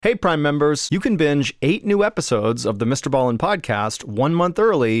Hey, Prime members, you can binge 8 new episodes of the Mr. Ballin podcast 1 month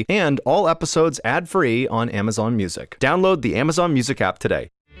early and all episodes ad-free on Amazon Music. Download the Amazon Music app today.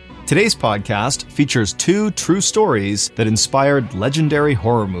 Today's podcast features 2 true stories that inspired legendary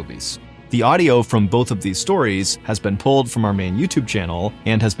horror movies. The audio from both of these stories has been pulled from our main YouTube channel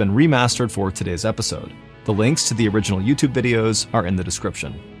and has been remastered for today's episode. The links to the original YouTube videos are in the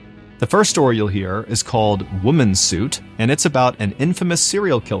description. The first story you'll hear is called Woman's Suit, and it's about an infamous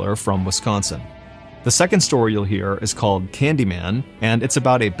serial killer from Wisconsin. The second story you'll hear is called Candyman, and it's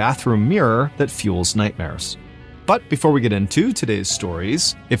about a bathroom mirror that fuels nightmares. But before we get into today's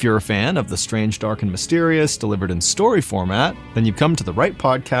stories, if you're a fan of the strange, dark, and mysterious delivered in story format, then you've come to the right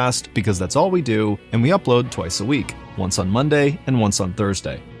podcast because that's all we do, and we upload twice a week, once on Monday and once on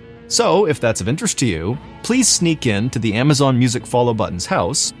Thursday. So, if that's of interest to you, please sneak in to the Amazon Music Follow Button's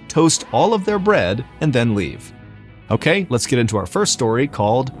house, toast all of their bread, and then leave. Okay, let's get into our first story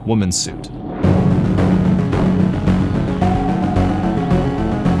called Woman's Suit.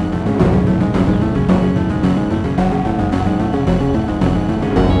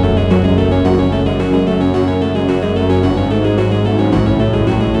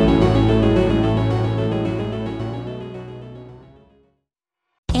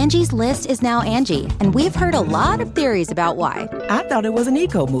 Angie's List is now Angie, and we've heard a lot of theories about why. I thought it was an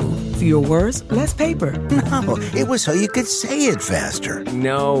eco move. Fewer words, less paper. No, it was so you could say it faster.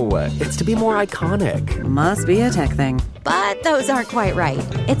 No, it's to be more iconic. Must be a tech thing. But those aren't quite right.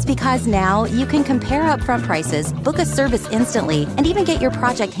 It's because now you can compare upfront prices, book a service instantly, and even get your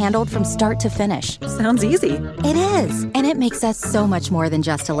project handled from start to finish. Sounds easy. It is, and it makes us so much more than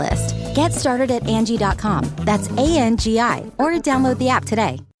just a list. Get started at Angie.com. That's ANGI, or download the app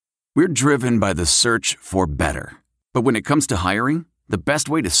today. We're driven by the search for better. But when it comes to hiring, the best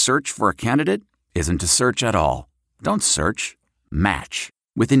way to search for a candidate isn't to search at all. Don't search. Match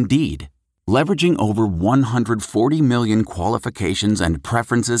with Indeed. Leveraging over 140 million qualifications and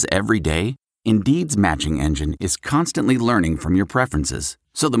preferences every day, Indeed's matching engine is constantly learning from your preferences.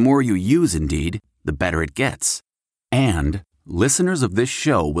 So the more you use Indeed, the better it gets. And listeners of this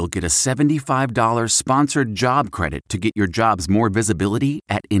show will get a $75 sponsored job credit to get your jobs more visibility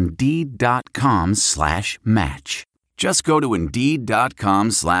at Indeed.com/match. Just go to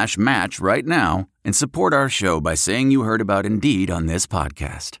Indeed.com/match right now and support our show by saying you heard about Indeed on this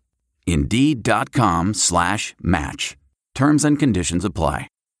podcast. Indeed.com/match. Terms and conditions apply.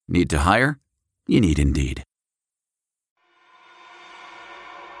 Need to hire? You need Indeed.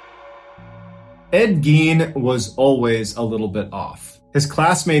 Ed Gein was always a little bit off. His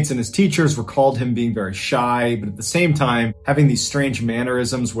classmates and his teachers recalled him being very shy, but at the same time, having these strange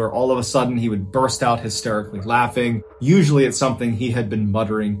mannerisms where all of a sudden he would burst out hysterically laughing, usually at something he had been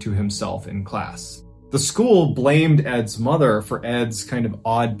muttering to himself in class. The school blamed Ed's mother for Ed's kind of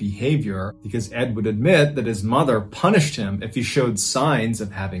odd behavior because Ed would admit that his mother punished him if he showed signs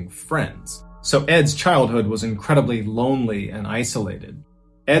of having friends. So Ed's childhood was incredibly lonely and isolated.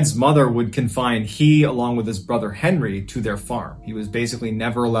 Ed's mother would confine he, along with his brother Henry, to their farm. He was basically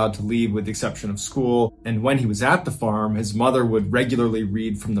never allowed to leave with the exception of school, and when he was at the farm, his mother would regularly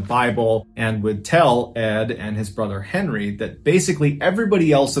read from the Bible and would tell Ed and his brother Henry that basically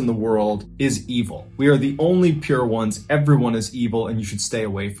everybody else in the world is evil. We are the only pure ones, everyone is evil, and you should stay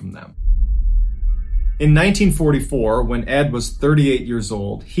away from them. In 1944, when Ed was 38 years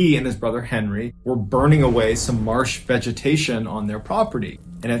old, he and his brother Henry were burning away some marsh vegetation on their property.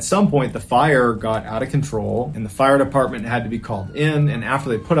 And at some point, the fire got out of control, and the fire department had to be called in, and after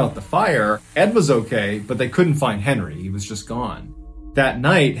they put out the fire, Ed was okay, but they couldn't find Henry. He was just gone. That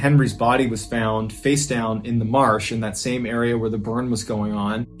night, Henry's body was found face down in the marsh in that same area where the burn was going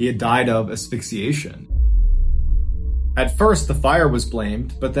on. He had died of asphyxiation. At first, the fire was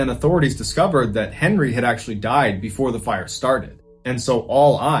blamed, but then authorities discovered that Henry had actually died before the fire started. And so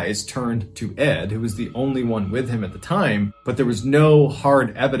all eyes turned to Ed, who was the only one with him at the time, but there was no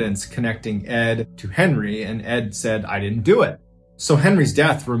hard evidence connecting Ed to Henry, and Ed said, "I didn't do it." So Henry's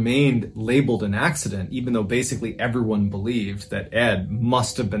death remained labeled an accident, even though basically everyone believed that Ed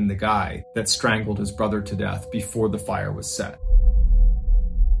must have been the guy that strangled his brother to death before the fire was set.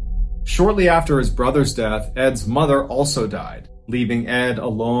 Shortly after his brother's death, Ed's mother also died, leaving Ed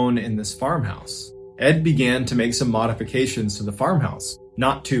alone in this farmhouse. Ed began to make some modifications to the farmhouse,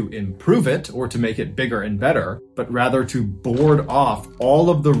 not to improve it or to make it bigger and better, but rather to board off all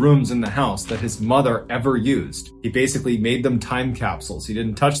of the rooms in the house that his mother ever used. He basically made them time capsules. He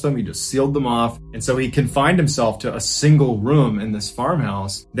didn't touch them, he just sealed them off, and so he confined himself to a single room in this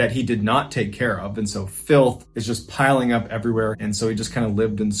farmhouse that he did not take care of, and so filth is just piling up everywhere, and so he just kind of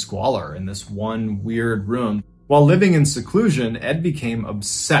lived in squalor in this one weird room While living in seclusion, Ed became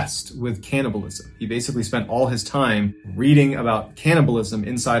obsessed with cannibalism. He basically spent all his time reading about cannibalism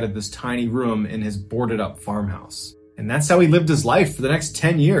inside of this tiny room in his boarded-up farmhouse. And that's how he lived his life for the next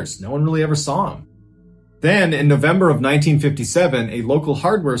 10 years. No one really ever saw him. Then, in November of 1957, a local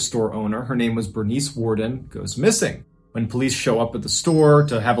hardware store owner, her name was Bernice Worden, goes missing. When police show up at the store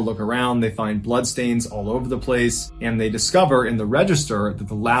to have a look around, they find bloodstains all over the place, and they discover in the register that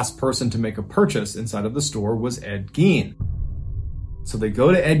the last person to make a purchase inside of the store was Ed Gein. So they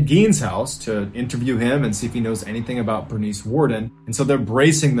go to Ed Gein's house to interview him and see if he knows anything about Bernice Worden, and so they're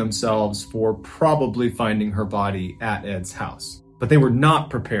bracing themselves for probably finding her body at Ed's house. But they were not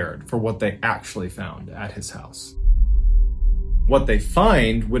prepared for what they actually found at his house. What they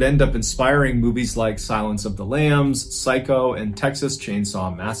find would end up inspiring movies like Silence of the Lambs, Psycho, and Texas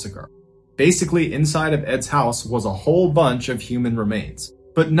Chainsaw Massacre. Basically, inside of Ed's house was a whole bunch of human remains,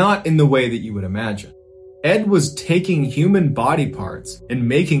 but not in the way that you would imagine. Ed was taking human body parts and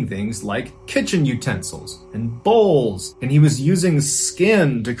making things like kitchen utensils and bowls, and he was using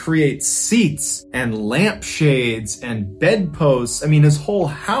skin to create seats and lampshades and bedposts. I mean, his whole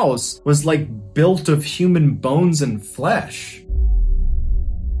house was like built of human bones and flesh.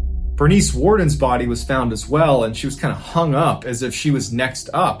 Bernice Worden's body was found as well, and she was kind of hung up as if she was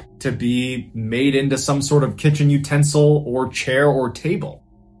next up to be made into some sort of kitchen utensil or chair or table.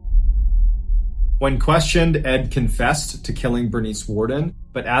 When questioned, Ed confessed to killing Bernice Worden,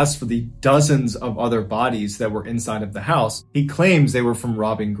 but as for the dozens of other bodies that were inside of the house, he claims they were from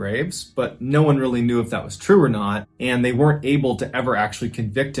robbing graves, but no one really knew if that was true or not, and they weren't able to ever actually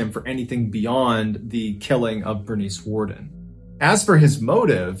convict him for anything beyond the killing of Bernice Worden. As for his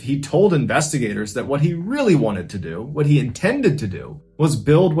motive, he told investigators that what he really wanted to do, what he intended to do, was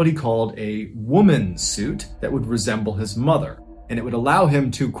build what he called a woman suit that would resemble his mother, and it would allow him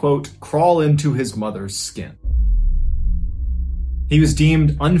to, quote, crawl into his mother's skin. He was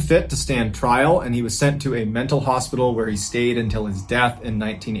deemed unfit to stand trial, and he was sent to a mental hospital where he stayed until his death in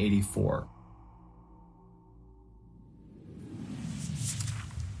 1984.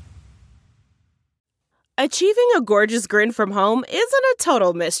 Achieving a gorgeous grin from home isn't a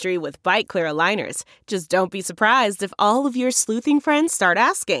total mystery with Bite Clear aligners. Just don't be surprised if all of your sleuthing friends start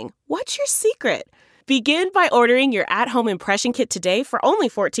asking, "What's your secret?" Begin by ordering your at-home impression kit today for only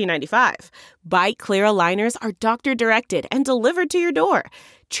 $14.95. Bite Clear aligners are doctor-directed and delivered to your door.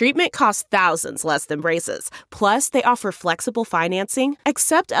 Treatment costs thousands less than braces. Plus, they offer flexible financing,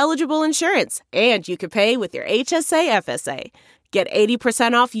 accept eligible insurance, and you can pay with your HSA FSA. Get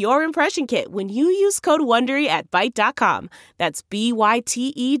 80% off your impression kit when you use code WONDERY at Byte.com. That's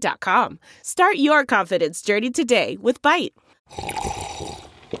BYTE.com. Start your confidence journey today with Byte.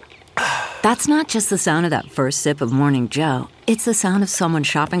 That's not just the sound of that first sip of Morning Joe. It's the sound of someone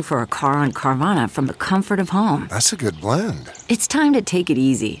shopping for a car on Carvana from the comfort of home. That's a good blend. It's time to take it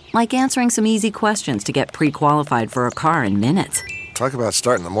easy, like answering some easy questions to get pre-qualified for a car in minutes. Talk about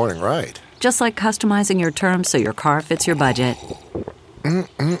starting the morning right. Just like customizing your terms so your car fits your budget.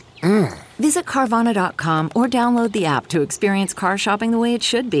 Visit Carvana.com or download the app to experience car shopping the way it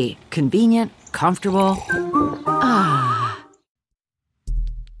should be. Convenient, comfortable. Ah.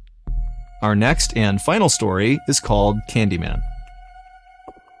 Our next and final story is called Candyman.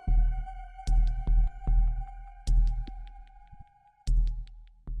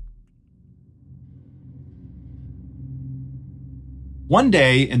 One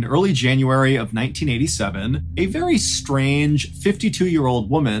day in early January of 1987, a very strange 52-year-old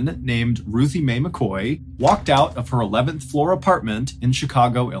woman named Ruthie Mae McCoy walked out of her 11th floor apartment in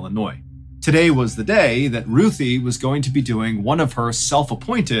Chicago, Illinois. Today was the day that Ruthie was going to be doing one of her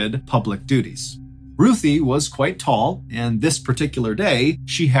self-appointed public duties. Ruthie was quite tall, and this particular day,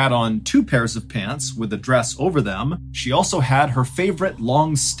 she had on 2 pairs of pants with a dress over them. She also had her favorite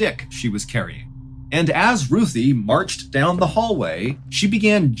long stick she was carrying. And as Ruthie marched down the hallway, she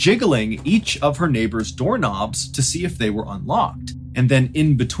began jiggling each of her neighbors' doorknobs to see if they were unlocked. And then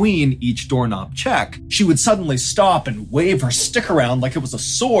in between each doorknob check, she would suddenly stop and wave her stick around like it was a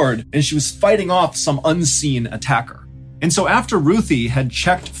sword, and she was fighting off some unseen attacker. And so after Ruthie had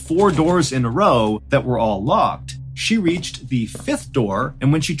checked 4 doors in a row that were all locked, she reached the 5th door,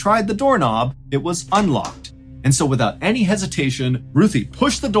 and when she tried the doorknob, it was unlocked. And so without any hesitation, Ruthie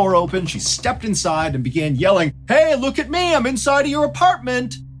pushed the door open, she stepped inside and began yelling, "Hey, look at me, I'm inside of your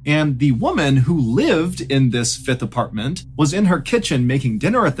apartment!" And the woman who lived in this 5th apartment was in her kitchen making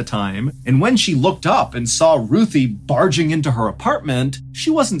dinner at the time, and when she looked up and saw Ruthie barging into her apartment, she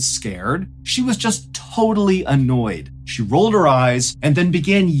wasn't scared, she was just totally annoyed. She rolled her eyes and then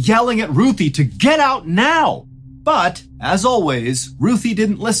began yelling at Ruthie to get out now! But, as always, Ruthie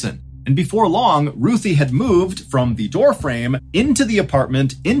didn't listen. And before long, Ruthie had moved from the doorframe into the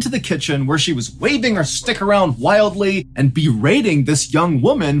apartment, into the kitchen, where she was waving her stick around wildly and berating this young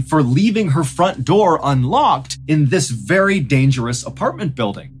woman for leaving her front door unlocked in this very dangerous apartment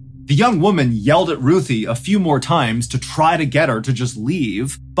building. The young woman yelled at Ruthie a few more times to try to get her to just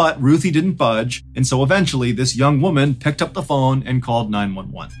leave, but Ruthie didn't budge, and so eventually this young woman picked up the phone and called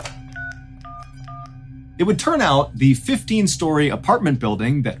 911. It would turn out the 15-story apartment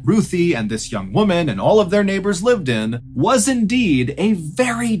building that Ruthie and this young woman and all of their neighbors lived in was indeed a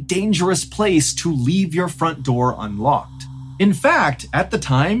very dangerous place to leave your front door unlocked. In fact, at the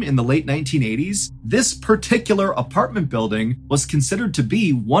time, in the late 1980s, this particular apartment building was considered to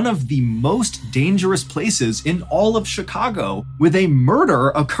be one of the most dangerous places in all of Chicago, with a murder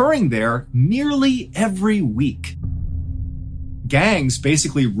occurring there nearly every week. Gangs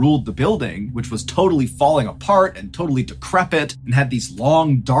basically ruled the building, which was totally falling apart and totally decrepit and had these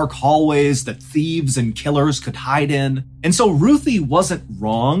long, dark hallways that thieves and killers could hide in. And so Ruthie wasn't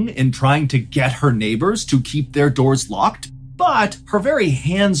wrong in trying to get her neighbors to keep their doors locked, but her very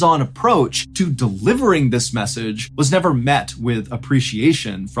hands-on approach to delivering this message was never met with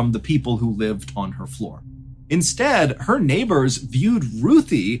appreciation from the people who lived on her floor. Instead, her neighbors viewed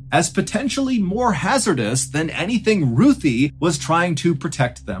Ruthie as potentially more hazardous than anything Ruthie was trying to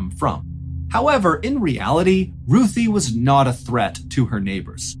protect them from. However, in reality, Ruthie was not a threat to her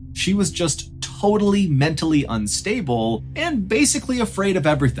neighbors. She was just totally mentally unstable and basically afraid of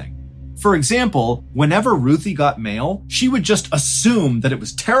everything. For example, whenever Ruthie got mail, she would just assume that it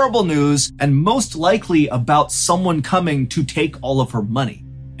was terrible news and most likely about someone coming to take all of her money.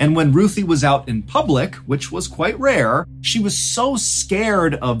 And when Ruthie was out in public, which was quite rare, she was so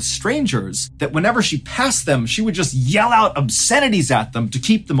scared of strangers that whenever she passed them, she would just yell out obscenities at them to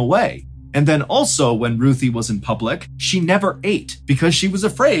keep them away. And then also when Ruthie was in public, she never ate because she was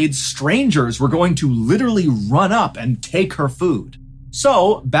afraid strangers were going to literally run up and take her food.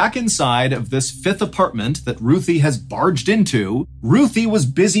 So, back inside of this fifth apartment that Ruthie has barged into, Ruthie was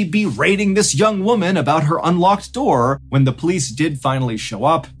busy berating this young woman about her unlocked door when the police did finally show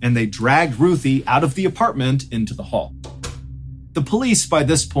up and they dragged Ruthie out of the apartment into the hall. The police by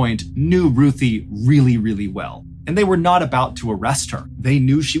this point knew Ruthie really, really well, and they were not about to arrest her. They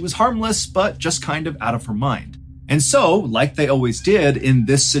knew she was harmless, but just kind of out of her mind. And so, like they always did in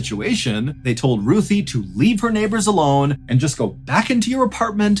this situation, they told Ruthie to leave her neighbors alone and just go back into your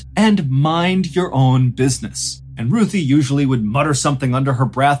apartment and mind your own business. And Ruthie usually would mutter something under her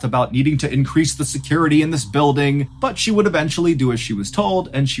breath about needing to increase the security in this building, but she would eventually do as she was told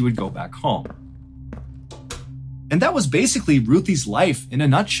and she would go back home. And that was basically Ruthie's life in a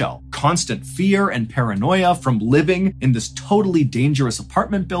nutshell. Constant fear and paranoia from living in this totally dangerous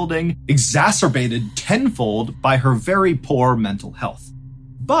apartment building, exacerbated tenfold by her very poor mental health.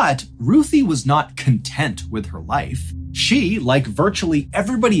 But Ruthie was not content with her life. She, like virtually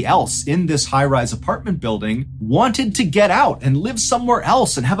everybody else in this high-rise apartment building, wanted to get out and live somewhere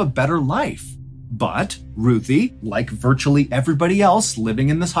else and have a better life. But Ruthie, like virtually everybody else living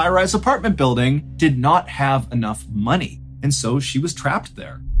in this high-rise apartment building, did not have enough money, and so she was trapped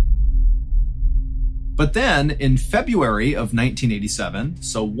there. But then, in February of 1987,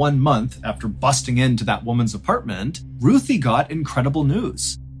 so 1 month after busting into that woman's apartment, Ruthie got incredible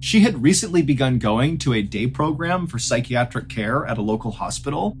news. She had recently begun going to a day program for psychiatric care at a local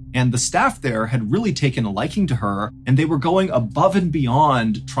hospital, and the staff there had really taken a liking to her, and they were going above and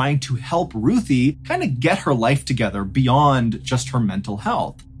beyond trying to help Ruthie kind of get her life together beyond just her mental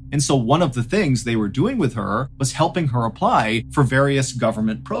health. And so one of the things they were doing with her was helping her apply for various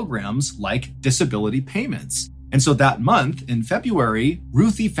government programs like disability payments. And so that month, in February,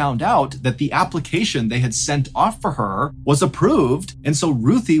 Ruthie found out that the application they had sent off for her was approved, and so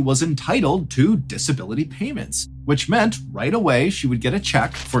Ruthie was entitled to disability payments, which meant right away she would get a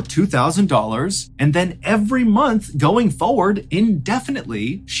check for $2,000, and then every month going forward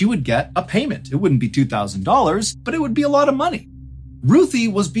indefinitely, she would get a payment. It wouldn't be $2,000, but it would be a lot of money. Ruthie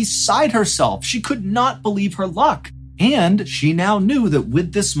was beside herself. She could not believe her luck. And she now knew that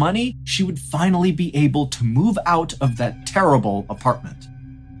with this money, she would finally be able to move out of that terrible apartment.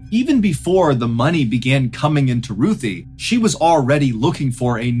 Even before the money began coming into Ruthie, she was already looking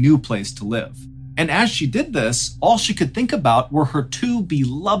for a new place to live. And as she did this, all she could think about were her 2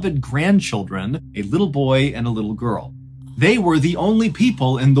 beloved grandchildren, a little boy and a little girl. They were the only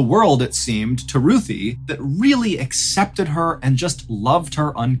people in the world, it seemed, to Ruthie that really accepted her and just loved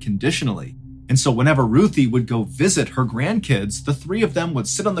her unconditionally. And so whenever Ruthie would go visit her grandkids, the 3 of them would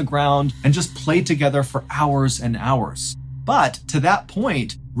sit on the ground and just play together for hours and hours. But to that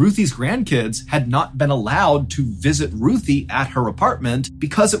point, Ruthie's grandkids had not been allowed to visit Ruthie at her apartment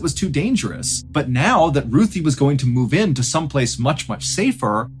because it was too dangerous. But now that Ruthie was going to move into someplace much, much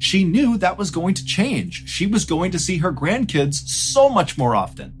safer, she knew that was going to change. She was going to see her grandkids so much more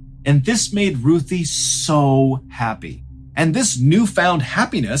often. And this made Ruthie so happy. And this newfound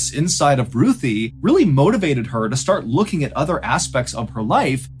happiness inside of Ruthie really motivated her to start looking at other aspects of her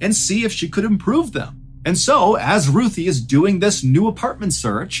life and see if she could improve them. And so, as Ruthie is doing this new apartment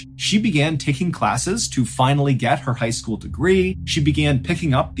search, she began taking classes to finally get her high school degree. She began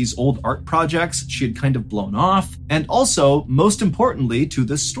picking up these old art projects she had kind of blown off. And also, most importantly to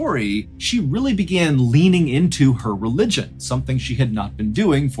this story, she really began leaning into her religion, something she had not been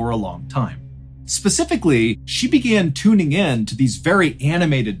doing for a long time. Specifically, she began tuning in to these very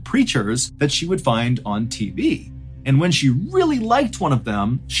animated preachers that she would find on TV. And when she really liked one of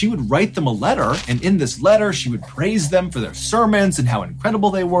them, she would write them a letter, and in this letter, she would praise them for their sermons and how incredible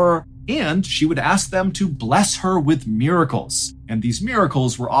they were, and she would ask them to bless her with miracles. And these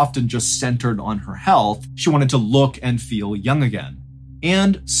miracles were often just centered on her health. She wanted to look and feel young again.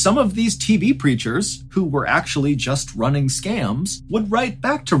 And some of these TV preachers, who were actually just running scams, would write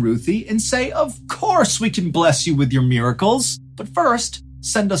back to Ruthie and say, "Of course we can bless you with your miracles, but first,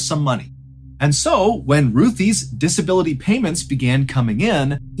 send us some money." And so, when Ruthie's disability payments began coming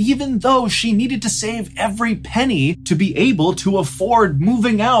in, even though she needed to save every penny to be able to afford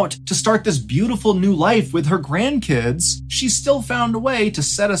moving out to start this beautiful new life with her grandkids, she still found a way to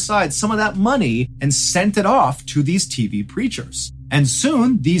set aside some of that money and sent it off to these TV preachers. And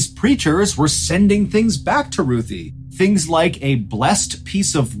soon, these preachers were sending things back to Ruthie. Things like a blessed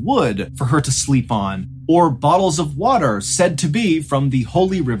piece of wood for her to sleep on, or bottles of water said to be from the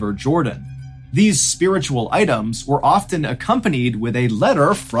holy river Jordan. These spiritual items were often accompanied with a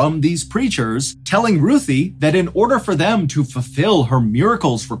letter from these preachers telling Ruthie that in order for them to fulfill her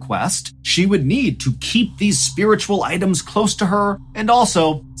miracles request, she would need to keep these spiritual items close to her and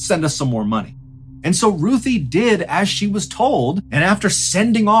also send us some more money. And so Ruthie did as she was told, and after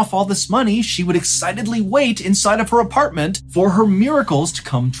sending off all this money, she would excitedly wait inside of her apartment for her miracles to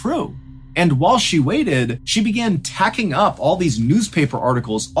come true. And while she waited, she began tacking up all these newspaper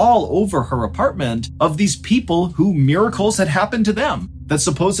articles all over her apartment of these people who miracles had happened to them, that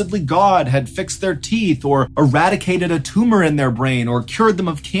supposedly God had fixed their teeth or eradicated a tumor in their brain or cured them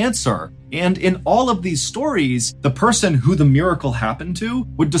of cancer. And in all of these stories, the person who the miracle happened to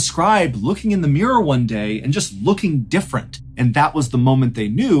would describe looking in the mirror one day and just looking different. And that was the moment they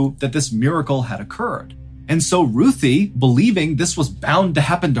knew that this miracle had occurred. And so Ruthie, believing this was bound to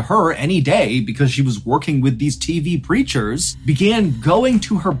happen to her any day because she was working with these TV preachers, began going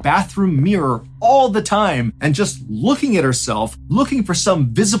to her bathroom mirror all the time and just looking at herself, looking for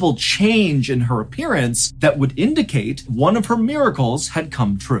some visible change in her appearance that would indicate one of her miracles had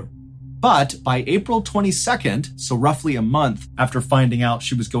come true. But by April 22nd, so roughly a month after finding out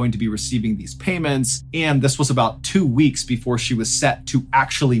she was going to be receiving these payments, and this was about 2 weeks before she was set to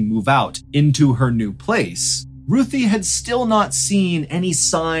actually move out into her new place, Ruthie had still not seen any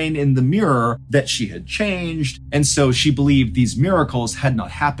sign in the mirror that she had changed, and so she believed these miracles had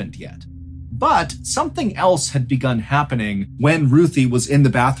not happened yet. But something else had begun happening when Ruthie was in the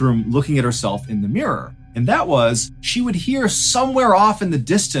bathroom looking at herself in the mirror. And that was, she would hear somewhere off in the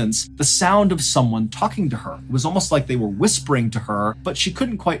distance the sound of someone talking to her. It was almost like they were whispering to her, but she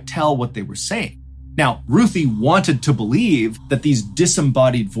couldn't quite tell what they were saying. Now, Ruthie wanted to believe that these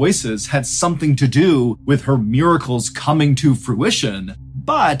disembodied voices had something to do with her miracles coming to fruition,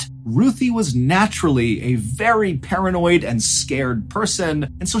 but Ruthie was naturally a very paranoid and scared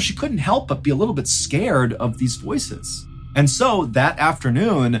person, and so she couldn't help but be a little bit scared of these voices. And so that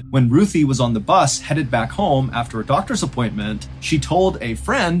afternoon, when Ruthie was on the bus headed back home after a doctor's appointment, she told a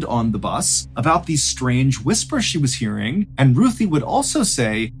friend on the bus about these strange whispers she was hearing. And Ruthie would also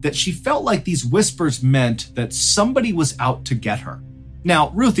say that she felt like these whispers meant that somebody was out to get her. Now,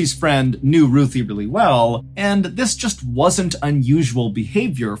 Ruthie's friend knew Ruthie really well, and this just wasn't unusual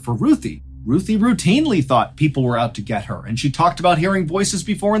behavior for Ruthie. Ruthie routinely thought people were out to get her, and she talked about hearing voices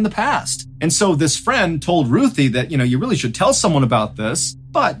before in the past. And so this friend told Ruthie that, you really should tell someone about this.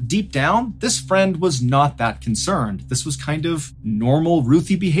 But deep down, this friend was not that concerned. This was kind of normal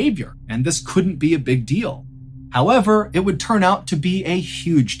Ruthie behavior, and this couldn't be a big deal. However, it would turn out to be a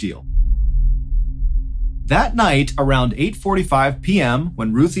huge deal. That night, around 8:45 p.m.,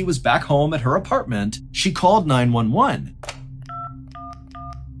 when Ruthie was back home at her apartment, she called 911.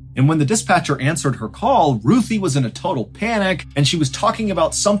 And when the dispatcher answered her call, Ruthie was in a total panic, and she was talking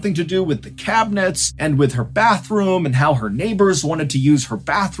about something to do with the cabinets and with her bathroom and how her neighbors wanted to use her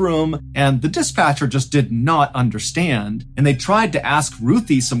bathroom, and the dispatcher just did not understand. And they tried to ask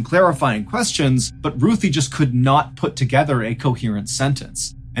Ruthie some clarifying questions, but Ruthie just could not put together a coherent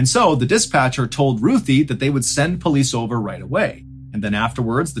sentence. And so the dispatcher told Ruthie that they would send police over right away. And then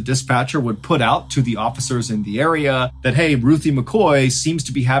afterwards, the dispatcher would put out to the officers in the area that, hey, Ruthie McCoy seems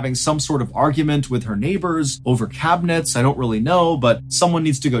to be having some sort of argument with her neighbors over cabinets. I don't really know, but someone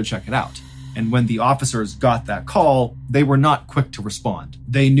needs to go check it out. And when the officers got that call, they were not quick to respond.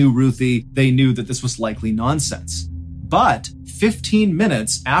 They knew Ruthie. They knew that this was likely nonsense. But 15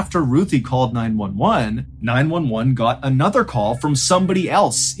 minutes after Ruthie called 911, 911 got another call from somebody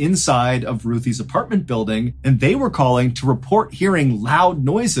else inside of Ruthie's apartment building, and they were calling to report hearing loud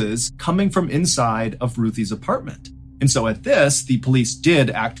noises coming from inside of Ruthie's apartment. And so at this, the police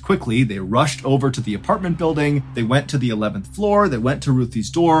did act quickly. They rushed over to the apartment building, they went to the 11th floor, they went to Ruthie's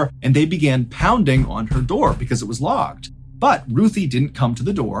door, and they began pounding on her door because it was locked. But Ruthie didn't come to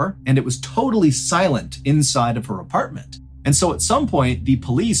the door, and it was totally silent inside of her apartment. And so at some point, the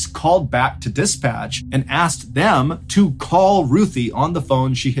police called back to dispatch and asked them to call Ruthie on the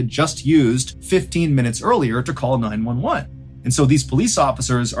phone she had just used 15 minutes earlier to call 911. And so these police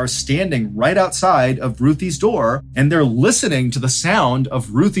officers are standing right outside of Ruthie's door, and they're listening to the sound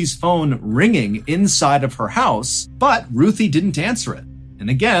of Ruthie's phone ringing inside of her house, but Ruthie didn't answer it. And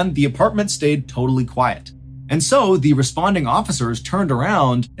again, the apartment stayed totally quiet. And so the responding officers turned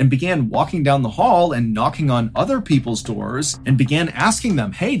around and began walking down the hall and knocking on other people's doors and began asking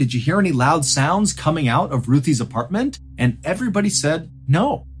them, hey, did you hear any loud sounds coming out of Ruthie's apartment? And everybody said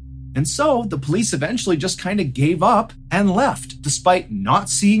no. And so the police eventually just kind of gave up and left, despite not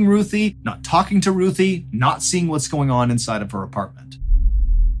seeing Ruthie, not talking to Ruthie, not seeing what's going on inside of her apartment.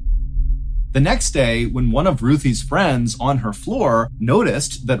 The next day, when one of Ruthie's friends on her floor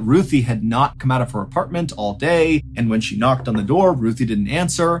noticed that Ruthie had not come out of her apartment all day, and when she knocked on the door, Ruthie didn't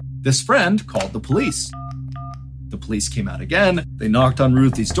answer, this friend called the police. The police came out again, they knocked on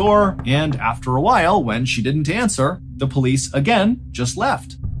Ruthie's door, and after a while, when she didn't answer, the police again just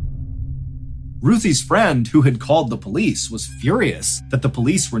left. Ruthie's friend, who had called the police, was furious that the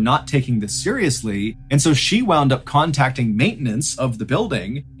police were not taking this seriously, and so she wound up contacting maintenance of the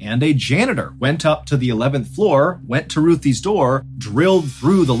building, and a janitor went up to the 11th floor, went to Ruthie's door, drilled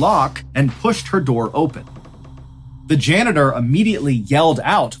through the lock, and pushed her door open. The janitor immediately yelled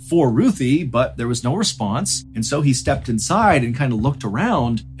out for Ruthie, but there was no response, and so he stepped inside and kind of looked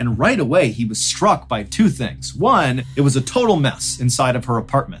around, and right away he was struck by two things. One, it was a total mess inside of her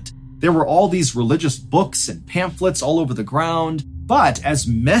apartment. There were all these religious books and pamphlets all over the ground, but as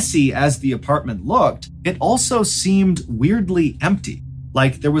messy as the apartment looked, it also seemed weirdly empty.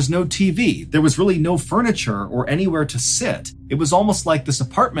 Like there was no TV, there was really no furniture or anywhere to sit. It was almost like this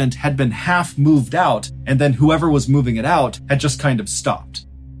apartment had been half moved out, and then whoever was moving it out had just kind of stopped.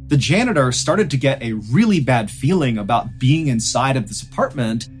 The janitor started to get a really bad feeling about being inside of this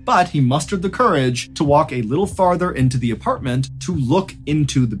apartment, but he mustered the courage to walk a little farther into the apartment to look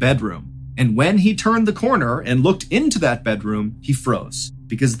into the bedroom. And when he turned the corner and looked into that bedroom, he froze,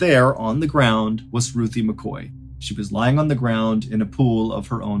 because there on the ground was Ruthie McCoy. She was lying on the ground in a pool of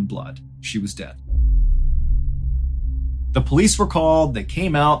her own blood. She was dead. The police were called, they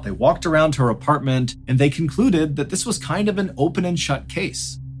came out, they walked around her apartment, and they concluded that this was kind of an open and shut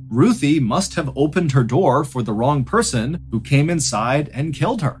case. Ruthie must have opened her door for the wrong person who came inside and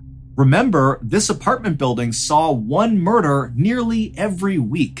killed her. Remember, this apartment building saw one murder nearly every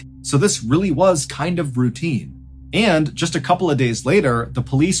week, so this really was kind of routine. And just a couple of days later, the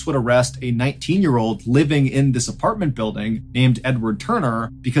police would arrest a 19-year-old living in this apartment building named Edward Turner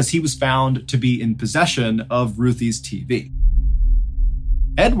because he was found to be in possession of Ruthie's TV.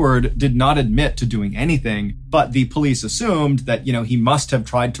 Edward did not admit to doing anything, but the police assumed that, he must have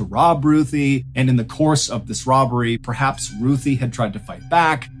tried to rob Ruthie, and in the course of this robbery, perhaps Ruthie had tried to fight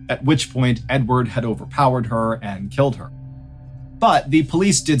back, at which point Edward had overpowered her and killed her. But the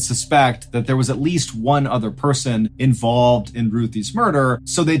police did suspect that there was at least one other person involved in Ruthie's murder,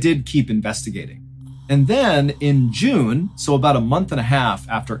 so they did keep investigating. And then in June, so about a month and a half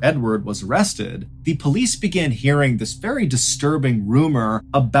after Edward was arrested, the police began hearing this very disturbing rumor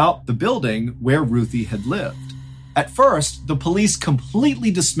about the building where Ruthie had lived. At first, the police completely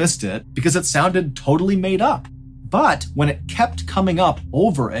dismissed it because it sounded totally made up. But when it kept coming up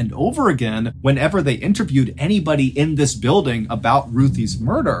over and over again, whenever they interviewed anybody in this building about Ruthie's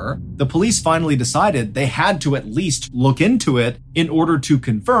murder, the police finally decided they had to at least look into it in order to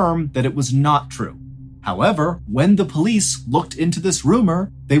confirm that it was not true. However, when the police looked into this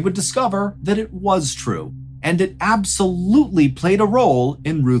rumor, they would discover that it was true, and it absolutely played a role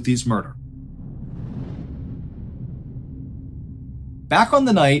in Ruthie's murder. Back on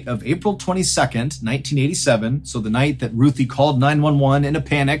the night of April 22nd, 1987, so the night that Ruthie called 911 in a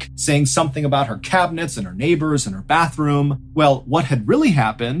panic, saying something about her cabinets and her neighbors and her bathroom, well, what had really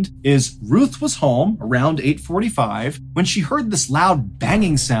happened is Ruth was home around 8:45 when she heard this loud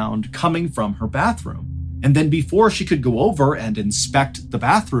banging sound coming from her bathroom. And then before she could go over and inspect the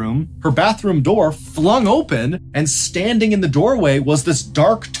bathroom, her bathroom door flung open, and standing in the doorway was this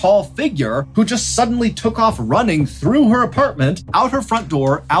dark, tall figure who just suddenly took off running through her apartment, out her front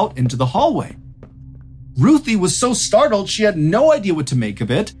door, out into the hallway. Ruthie was so startled she had no idea what to make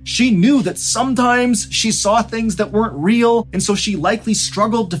of it. She knew that sometimes she saw things that weren't real, and so she likely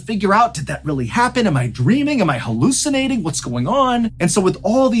struggled to figure out, did that really happen? Am I dreaming? Am I hallucinating? What's going on? And so with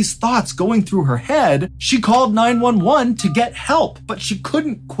all these thoughts going through her head, she called 911 to get help, but she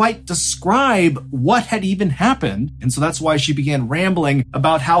couldn't quite describe what had even happened. And so that's why she began rambling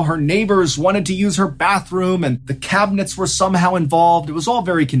about how her neighbors wanted to use her bathroom and the cabinets were somehow involved. It was all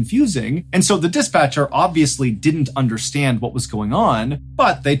very confusing. And so the dispatcher obviously didn't understand what was going on,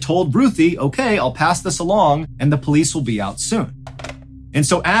 but they told Ruthie, okay, I'll pass this along and the police will be out soon. And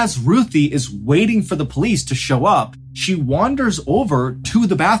so as Ruthie is waiting for the police to show up, she wanders over to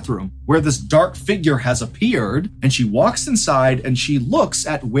the bathroom where this dark figure has appeared, and she walks inside and she looks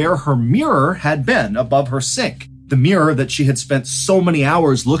at where her mirror had been above her sink. The mirror that she had spent so many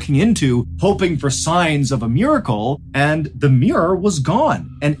hours looking into, hoping for signs of a miracle, and the mirror was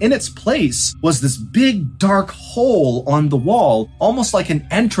gone. And in its place was this big dark hole on the wall, almost like an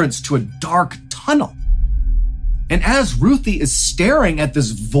entrance to a dark tunnel. And as Ruthie is staring at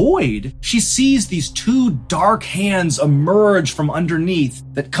this void, she sees these two dark hands emerge from underneath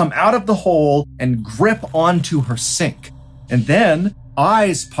that come out of the hole and grip onto her sink. And then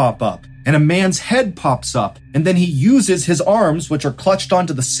eyes pop up, and a man's head pops up, and then he uses his arms, which are clutched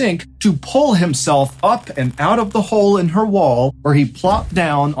onto the sink, to pull himself up and out of the hole in her wall, where he plopped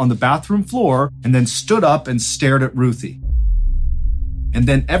down on the bathroom floor and then stood up and stared at Ruthie. And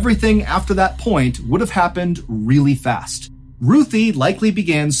then everything after that point would have happened really fast. Ruthie likely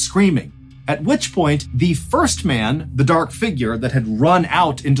began screaming, at which point the first man, the dark figure that had run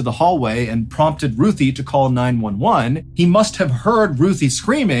out into the hallway and prompted Ruthie to call 911, he must have heard Ruthie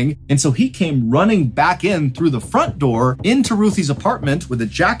screaming, and so he came running back in through the front door into Ruthie's apartment with a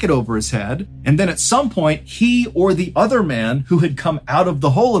jacket over his head, and then at some point he or the other man who had come out of the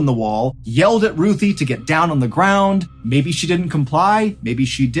hole in the wall yelled at Ruthie to get down on the ground. Maybe she didn't comply, maybe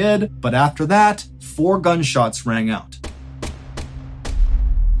she did, but after that, 4 gunshots rang out.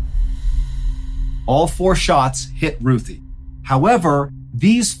 All 4 shots hit Ruthie. However,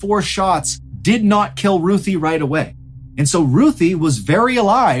 these 4 shots did not kill Ruthie right away. And so Ruthie was very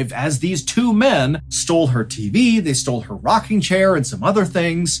alive as these 2 men stole her TV, they stole her rocking chair and some other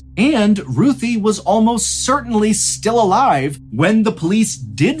things, and Ruthie was almost certainly still alive when the police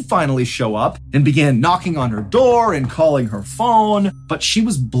did finally show up and began knocking on her door and calling her phone, but she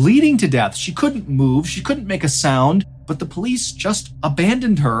was bleeding to death. She couldn't move, she couldn't make a sound, but the police just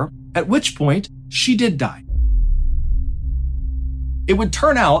abandoned her, at which point she did die. It would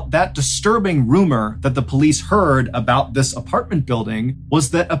turn out that disturbing rumor that the police heard about this apartment building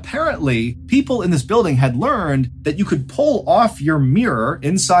was that apparently people in this building had learned that you could pull off your mirror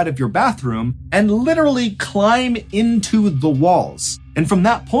inside of your bathroom and literally climb into the walls. And from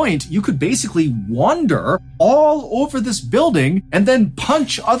that point, you could basically wander all over this building and then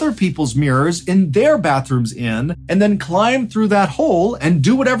punch other people's mirrors in their bathrooms in, and then climb through that hole and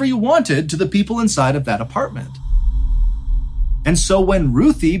do whatever you wanted to the people inside of that apartment. And so when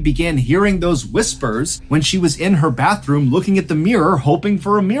Ruthie began hearing those whispers when she was in her bathroom looking at the mirror hoping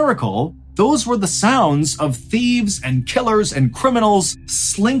for a miracle, those were the sounds of thieves and killers and criminals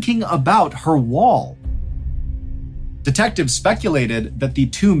slinking about her wall. Detectives speculated that the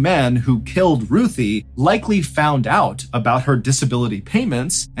 2 men who killed Ruthie likely found out about her disability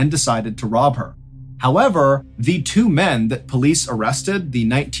payments and decided to rob her. However, the 2 men that police arrested, the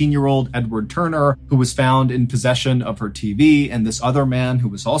 19-year-old Edward Turner, who was found in possession of her TV, and this other man who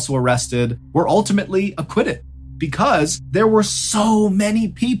was also arrested, were ultimately acquitted because there were so many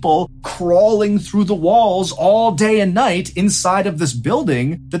people crawling through the walls all day and night inside of this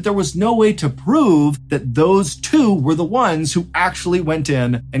building that there was no way to prove that those 2 were the ones who actually went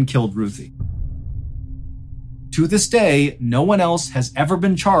in and killed Ruthie. To this day, no one else has ever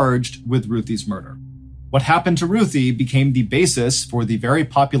been charged with Ruthie's murder. What happened to Ruthie became the basis for the very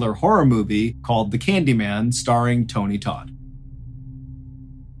popular horror movie called The Candyman, starring Tony Todd.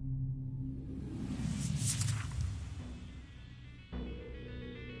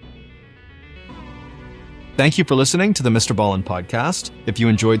 Thank you for listening to the Mr. Ballin podcast. If you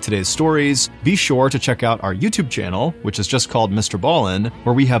enjoyed today's stories, be sure to check out our YouTube channel, which is just called Mr. Ballin,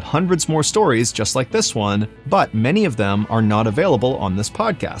 where we have hundreds more stories just like this one, but many of them are not available on this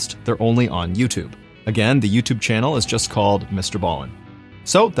podcast. They're only on YouTube. Again, the YouTube channel is just called Mr. Ballin.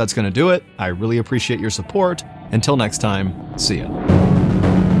 So that's going to do it. I really appreciate your support. Until next time, see ya.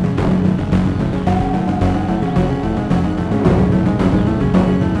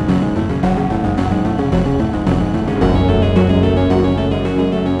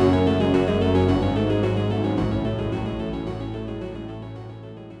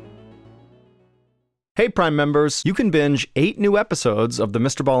 Hey Prime members, you can binge 8 new episodes of the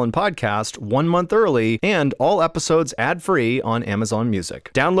Mr. Ballin podcast 1 month early and all episodes ad-free on Amazon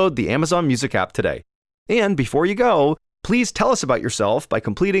Music. Download the Amazon Music app today. And before you go, please tell us about yourself by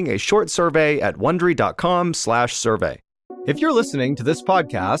completing a short survey at Wondery.com/survey. If you're listening to this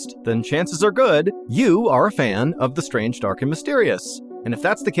podcast, then chances are good you are a fan of The Strange, Dark, and Mysterious. And if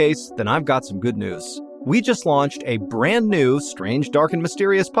that's the case, then I've got some good news. We just launched a brand new Strange, Dark, and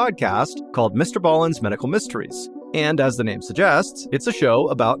Mysterious podcast called Mr. Ballin's Medical Mysteries. And as the name suggests, it's a show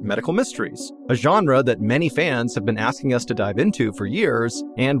about medical mysteries, a genre that many fans have been asking us to dive into for years,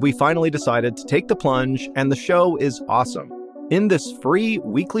 and we finally decided to take the plunge, and the show is awesome. In this free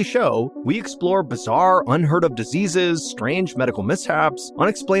weekly show, we explore bizarre, unheard of diseases, strange medical mishaps,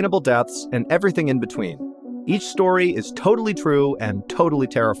 unexplainable deaths, and everything in between. Each story is totally true and totally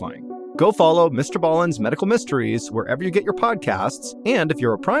terrifying. Go follow Mr. Ballin's Medical Mysteries wherever you get your podcasts, and if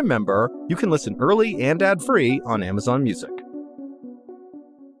you're a Prime member, you can listen early and ad-free on Amazon Music.